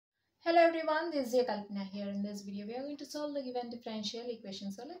Hello everyone, this is Chinnaiah Kalpana here. In this video, we are going to solve the given differential equation.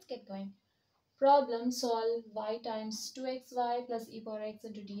 So let's get going. Problem solve y times 2xy plus e power x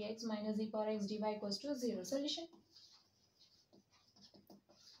into dx minus e power x dy equals to 0. Solution.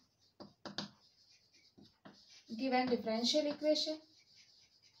 Given differential equation.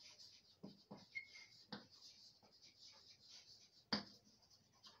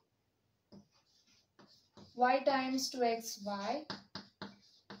 Y times 2xy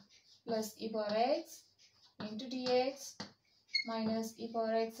plus e power x into dx minus e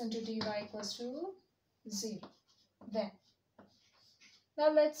power x into dy equals to 0. Then, now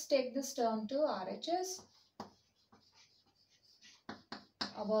let's take this term to RHS.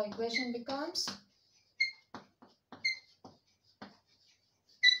 Our equation becomes,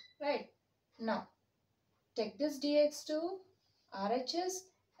 right, now take this dx to RHS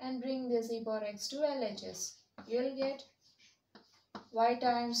and bring this e power x to LHS. You'll get y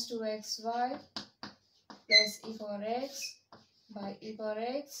times 2xy plus e power x by e power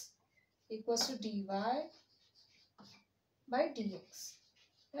x equals to dy by dx.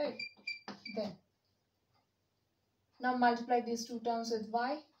 Right. Then, now multiply these two terms with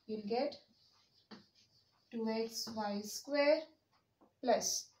y. You'll get 2xy square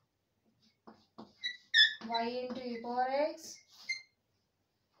plus y into e power x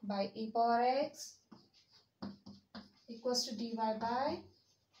by e power x equals to dy by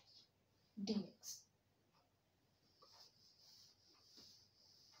dx.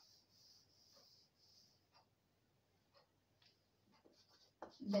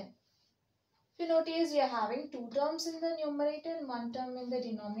 Then, if you notice, we are having two terms in the numerator and one term in the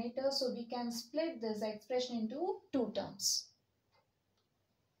denominator. So we can split this expression into two terms.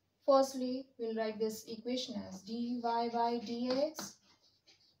 Firstly, we'll write this equation as dy by dx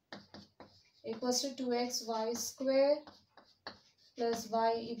equals to 2xy square plus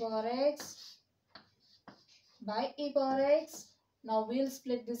y e power x by e power x. Now we'll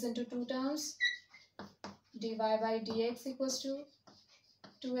split this into two terms. Dy by dx equals to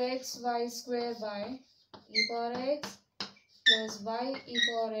 2xy square by e power x plus y e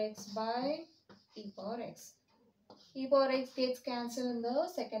power x by e power x. E power x gets cancelled in the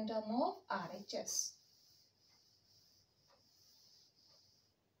second term of RHS.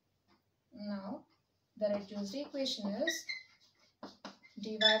 Now, the reduced equation is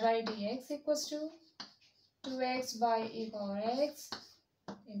dy by dx equals to 2x by e power x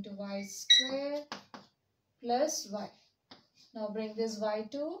into y square plus y. Now bring this y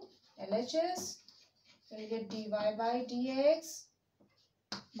to LHS. We'll get dy by dx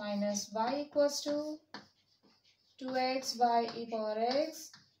minus y equals to 2x by e power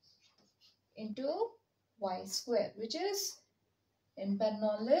x into y square, which is in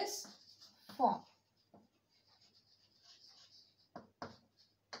Bernoulli's form.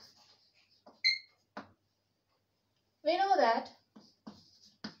 We know that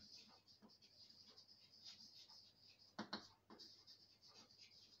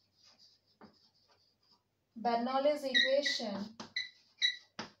Bernoulli's equation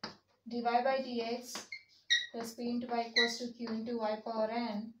dy by dx plus p into y equals to q into y power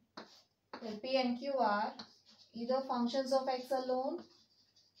n, where p and q are either functions of x alone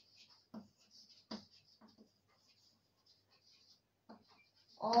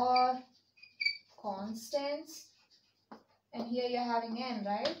or constants, and here you're having n,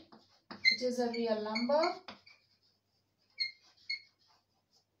 right, which is a real number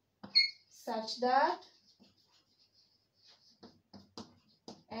such that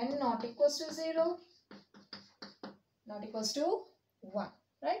n not equals to 0, not equals to 1,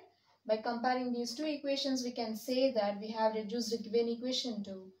 right? By comparing these two equations, we can say that we have reduced the given equation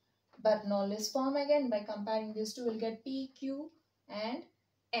to Bernoulli's form again. By comparing these two, we'll get p, q and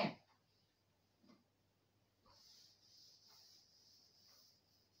n.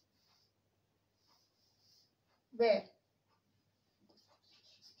 Where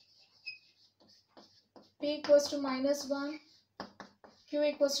p equals to minus 1, q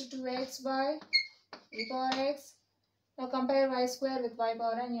equals to 2x by e power x. Now compare y square with y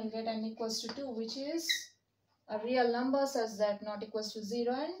power n, you'll get n equals to 2, which is a real number such that not equals to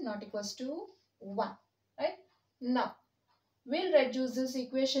 0 and not equals to 1, right? Now, we'll reduce this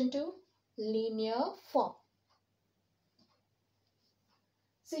equation to linear form.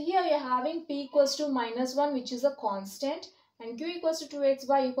 So here we are having p equals to minus 1, which is a constant, and q equals to 2x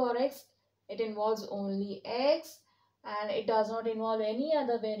by e power x. It involves only x and it does not involve any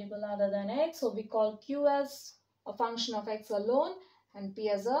other variable other than x. So we call q as a function of x alone and p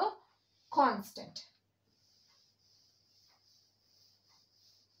as a constant.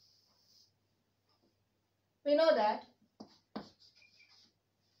 We know that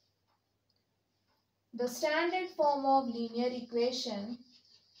the standard form of linear equation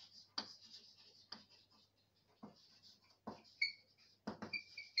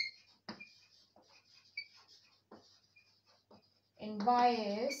in y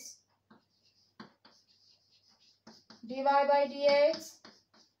is dy by dx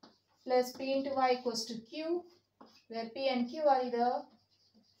plus p into y equals to q, where p and q are either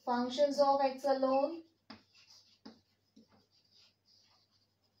functions of x alone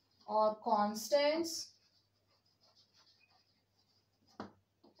or constants,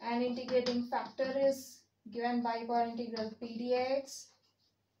 and integrating factor is given by power integral p dx,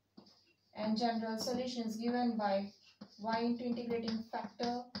 and general solution is given by y into integrating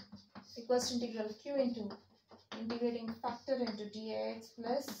factor equals to integral q into integrating factor into dx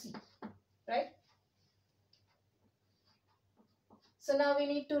plus c, right? So now we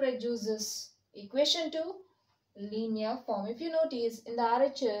need to reduce this equation to linear form. If you notice, in the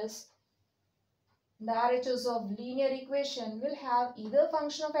RHS of linear equation will have either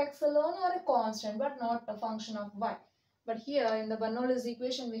function of x alone or a constant, but not a function of y. But here in the Bernoulli's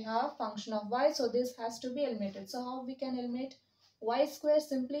equation we have function of y, so this has to be eliminated. So how we can eliminate y square?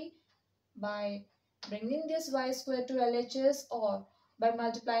 Simply by bringing this y square to LHS, or by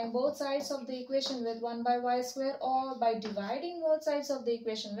multiplying both sides of the equation with 1 by y square, or by dividing both sides of the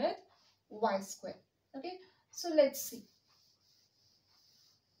equation with y square. Okay, so let's see.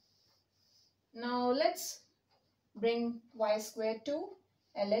 Now let's bring y square to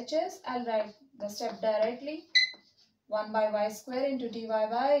LHS. I'll write the step directly. 1 by y square into dy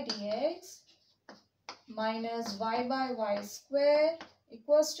by dx minus y by y square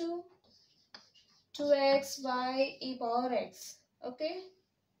equals to 2x by e power x. Okay,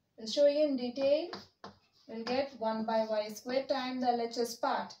 I'll show you in detail. We'll get 1 by y square times the LHS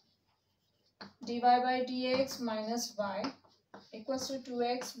part. dy by dx minus y equals to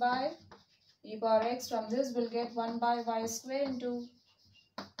 2x by e power x. From this we'll get 1 by y square into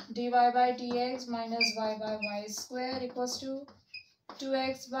dy by dx minus y by y square equals to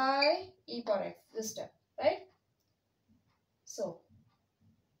 2x by e power x. This step, right? So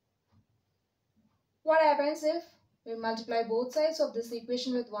what happens if we multiply both sides of this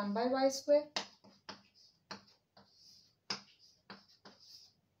equation with 1 by y square?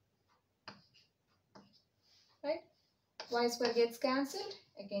 Right? Y square gets cancelled.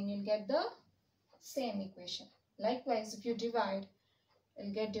 Again you'll get the same equation. Likewise, if you divide,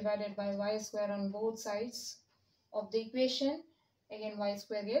 you'll get divided by y square on both sides of the equation. Again y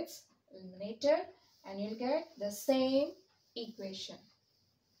square gets eliminated and you'll get the same equation.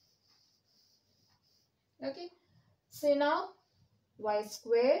 Okay, so now y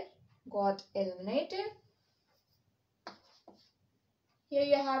square got eliminated. Here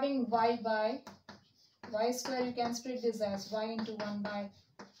you are having y by y square. You can split this as y into 1 by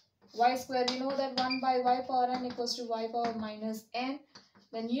y square. You know that 1 by y power n equals to y power minus n.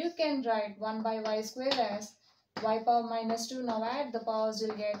 Then you can write 1 by y square as y power minus 2. Now add the powers,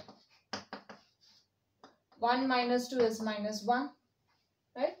 you'll get 1 minus 2 is minus 1,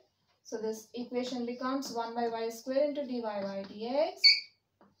 right? So this equation becomes 1 by y square into dy by dx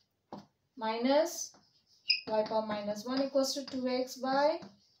minus y power minus 1 equals to 2x by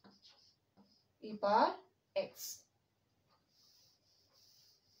e power x.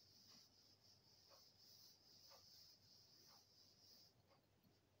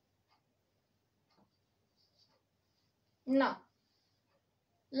 Now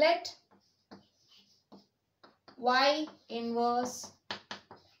let y inverse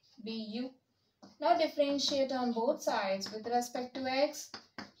be u. Now differentiate on both sides with respect to x.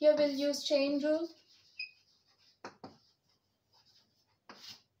 Here we'll use chain rule.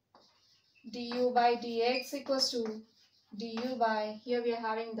 Du by dx equals to du by, here we are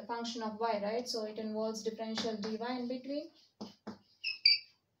having the function of y, right? So it involves differential dy in between.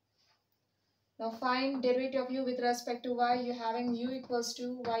 Now find derivative of u with respect to y. You're having u equals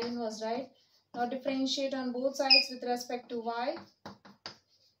to y inverse, right? Now differentiate on both sides with respect to y.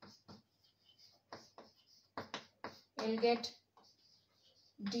 You'll get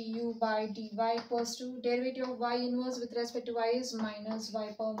du by dy equals to derivative of y inverse with respect to y is minus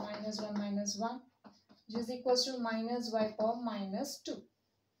y power minus 1, which is equals to minus y power minus 2.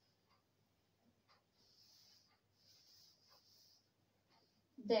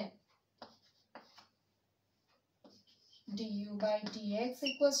 Then du by dx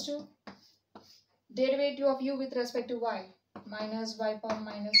equals to derivative of u with respect to y minus y power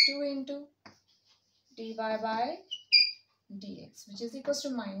minus 2 into dy by dx, which is equals to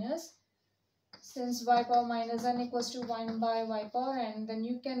minus, since y power minus n equals to 1 by y power n, then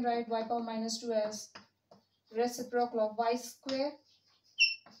you can write y power minus 2 as reciprocal of y square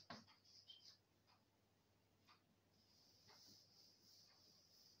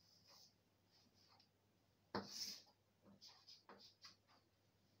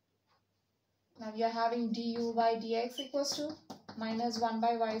Now we are having du by dx equals to minus 1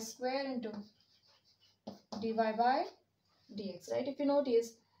 by y square into dy by dx, right? If you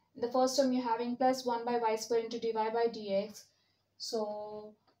notice, in the first term you're having plus 1 by y square into dy by dx.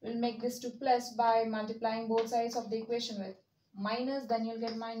 So we'll make this to plus by multiplying both sides of the equation with minus, then you'll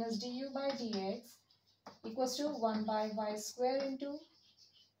get minus du by dx equals to 1 by y square into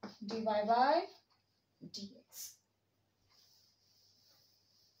dy by dx.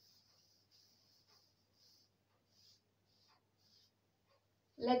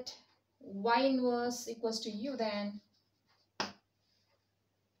 Let y inverse equals to u, then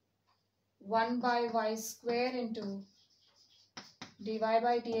 1 by y square into dy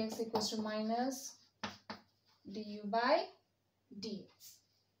by dx equals to minus du by dx.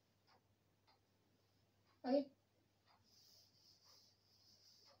 Okay.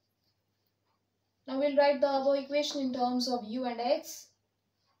 Now we'll write the above equation in terms of u and x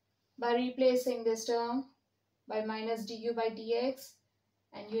by replacing this term by minus du by dx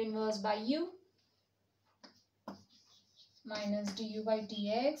and u inverse by u minus du by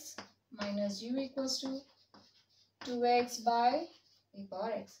dx minus u equals to 2x by e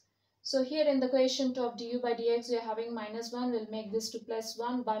power x. So here in the quotient of du by dx we are having minus 1. We'll make this to plus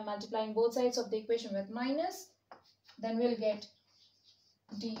 1 by multiplying both sides of the equation with minus. Then we'll get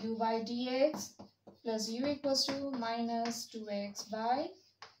du by dx plus u equals to minus 2x by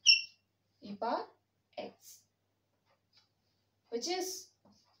e power x, which is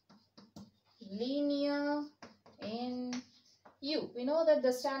linear in u. We know that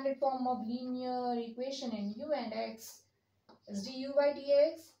the standard form of linear equation in u and x is du by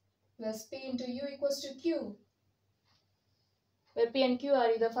dx plus p into u equals to q, where p and q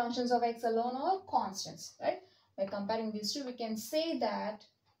are either functions of x alone or constants, right? By comparing these two, we can say that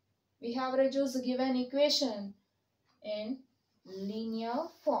we have reduced the given equation in linear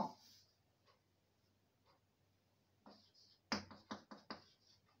form.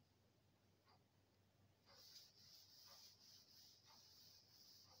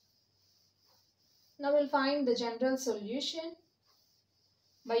 Now we'll find the general solution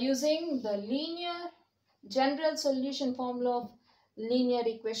by using the linear general solution formula of linear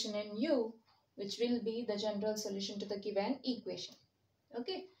equation in u, which will be the general solution to the given equation.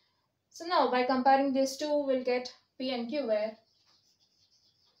 Okay. So now by comparing these two, we'll get p and q, where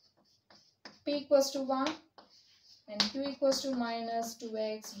p equals to 1 and q equals to minus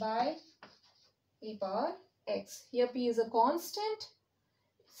 2x by e power x. Here p is a constant.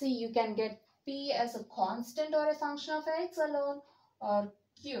 See, you can get p as a constant or a function of x alone, or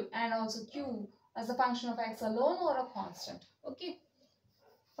q, and also q as a function of x alone or a constant. Okay,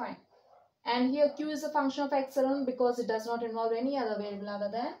 fine. And here q is a function of x alone because it does not involve any other variable other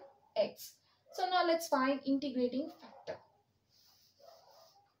than x. So now let's find integrating factor.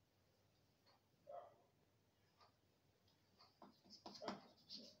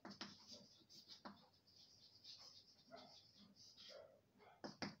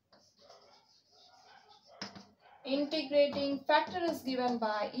 Integrating factor is given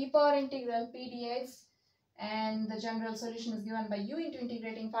by e power integral p dx, and the general solution is given by u into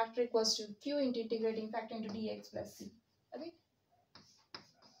integrating factor equals to q into integrating factor into dx plus c. Okay,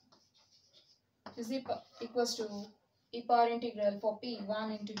 is equals to e power integral for p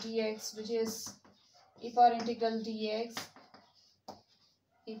 1 into dx, which is e power integral dx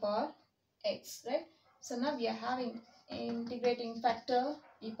e power x, right? So now we are having integrating factor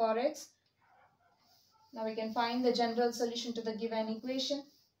e power x. Now we can find the general solution to the given equation.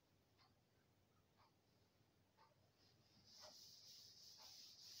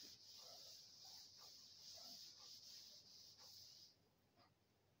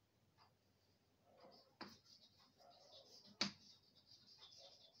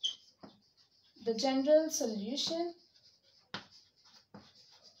 The general solution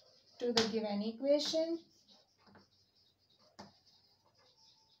to the given equation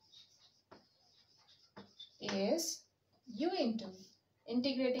is u into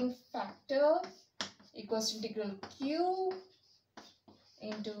integrating factor equals to integral q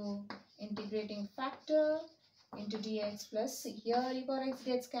into integrating factor into dx plus c. Here e power x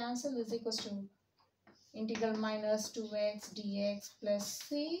gets cancelled, is equals to integral minus 2x dx plus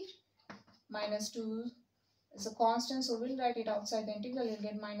c. Minus 2 is a constant, so we'll write it outside the integral. You'll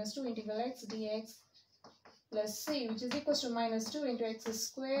get minus 2 integral x dx plus c, which is equals to minus 2 into x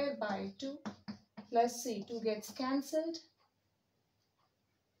squared by 2 plus c. 2 gets cancelled.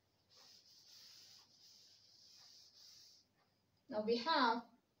 Now we have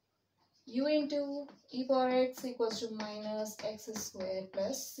u into e power x equals to minus x squared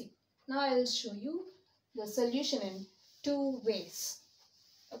plus c. Now I will show you the solution in two ways.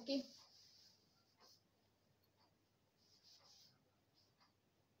 Okay.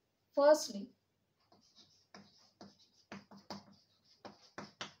 Firstly,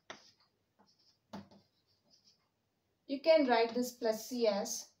 you can write this plus c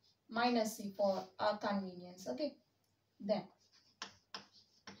as minus c for our convenience. Okay. Then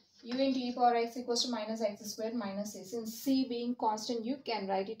u into e power x equals to minus x squared minus a. Since c being constant, you can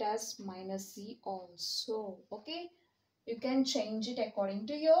write it as minus c also. Okay. You can change it according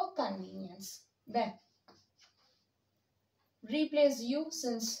to your convenience. Then replace u,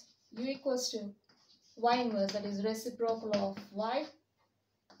 since u equals to y inverse, that is reciprocal of y.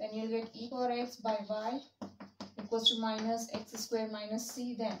 Then you'll get e power x by y equals to minus x squared minus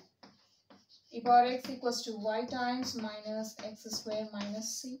c. Then e power x equals to y times minus x squared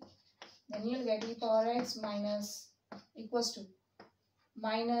minus c. Then you'll get e power x minus equals to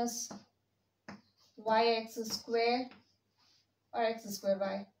minus yx squared or x squared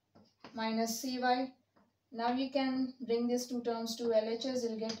y minus cy. Now you can bring these two terms to LHS.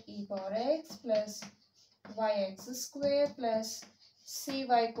 You'll get e power x plus yx squared plus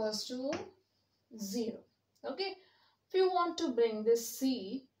cy equals to 0. Okay. If you want to bring this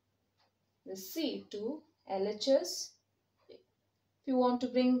c to LHS, if you want to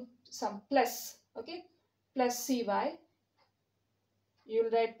bring some plus, okay, plus cy, you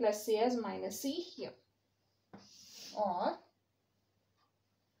will write plus c as minus c here. Or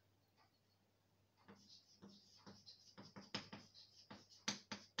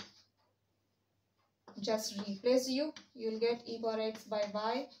just replace u. You will get e power x by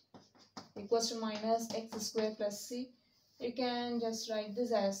y equals to minus x squared plus c. You can just write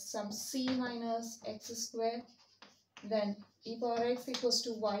this as some c minus x squared. Then e power x equals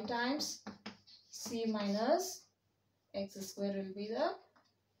to y times c minus x squared will be the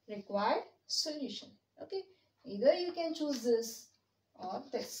required solution. Okay. Either you can choose this or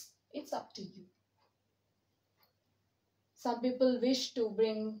this. It's up to you. Some people wish to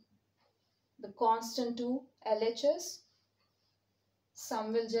bring the constant to LHS.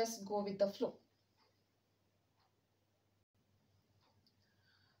 Some will just go with the flow.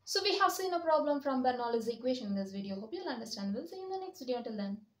 So we have seen a problem from Bernoulli's equation in this video. Hope you'll understand. We'll see you in the next video. Till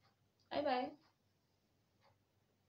then, bye bye.